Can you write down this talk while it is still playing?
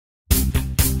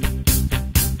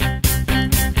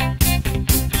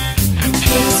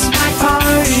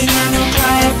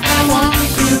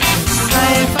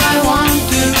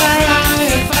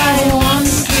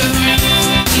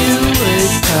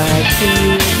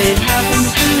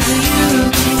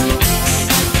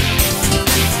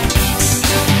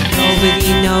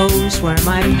where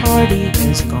my party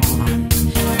has gone.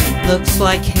 Looks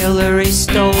like Hillary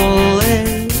stole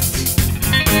it.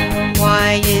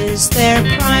 Why is there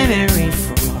primary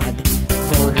fraud?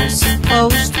 Voters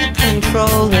supposed to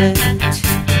control it.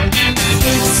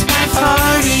 It's my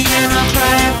party and I'll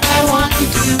cry if I want to.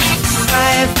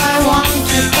 Cry if I want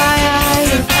to. Cry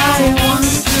if I want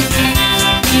to.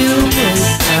 You would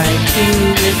cry too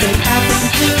if it happened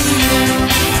to you.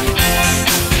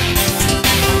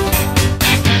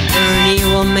 Bernie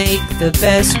will make the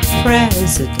best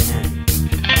president.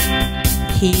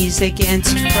 He's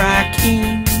against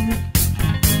fracking.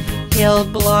 He'll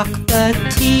block the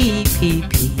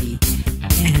TPP,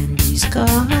 and he's got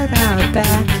our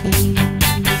backing.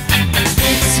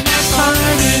 It's my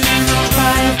party, and I'll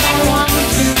cry if I want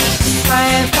to. Cry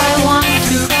if I want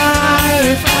to. Cry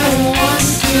if I want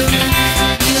to.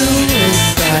 You would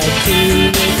cry too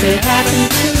if it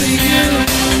happened to you.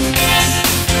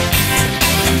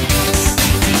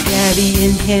 Daddy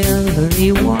and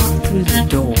Hillary walk through the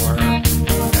door.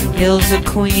 Hill's a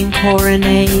queen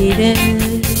coronated.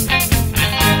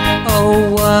 Oh,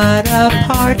 what a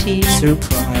party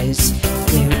surprise.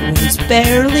 It was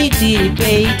barely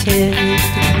debated.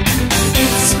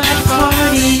 It's my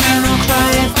party and I'll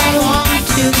cry if I want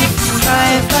to. Cry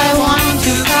if I want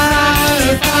to. Cry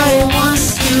if I want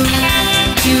to.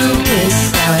 You would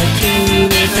cry too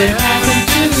if it happened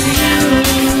to you.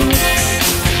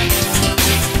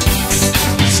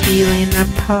 Stealing our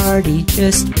party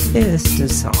just pissed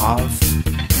us off.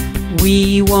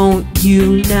 We won't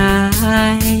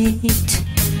unite.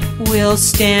 We'll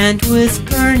stand with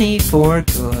Bernie for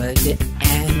good,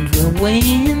 and we'll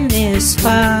win this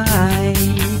fight.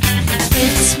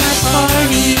 It's my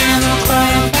party and I'll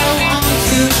cry if I want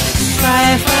to. Cry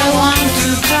if I want to.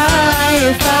 Cry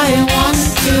if I want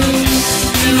to.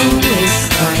 You would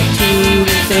cry too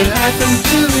if it happened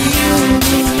to you.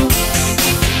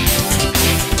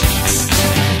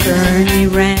 Bernie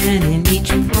ran in each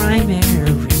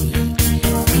primary,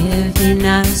 giving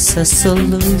us a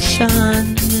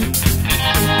solution.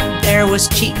 There was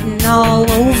cheating all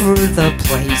over the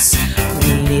place.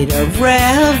 We need a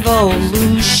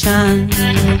revolution.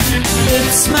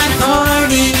 It's my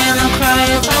party and I'll cry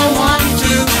if I want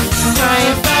to. Cry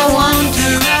if I want to.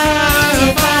 Cry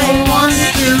if I want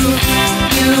to.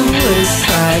 You would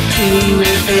cry too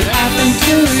if it happened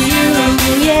to you.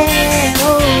 Yeah,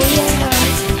 oh yeah.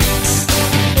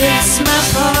 It's my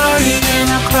party and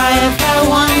I'll cry if I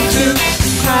want to.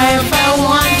 Cry if I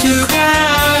want to.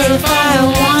 Cry if I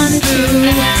want to.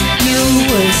 You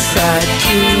would cry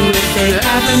too if it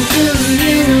happened to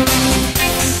you.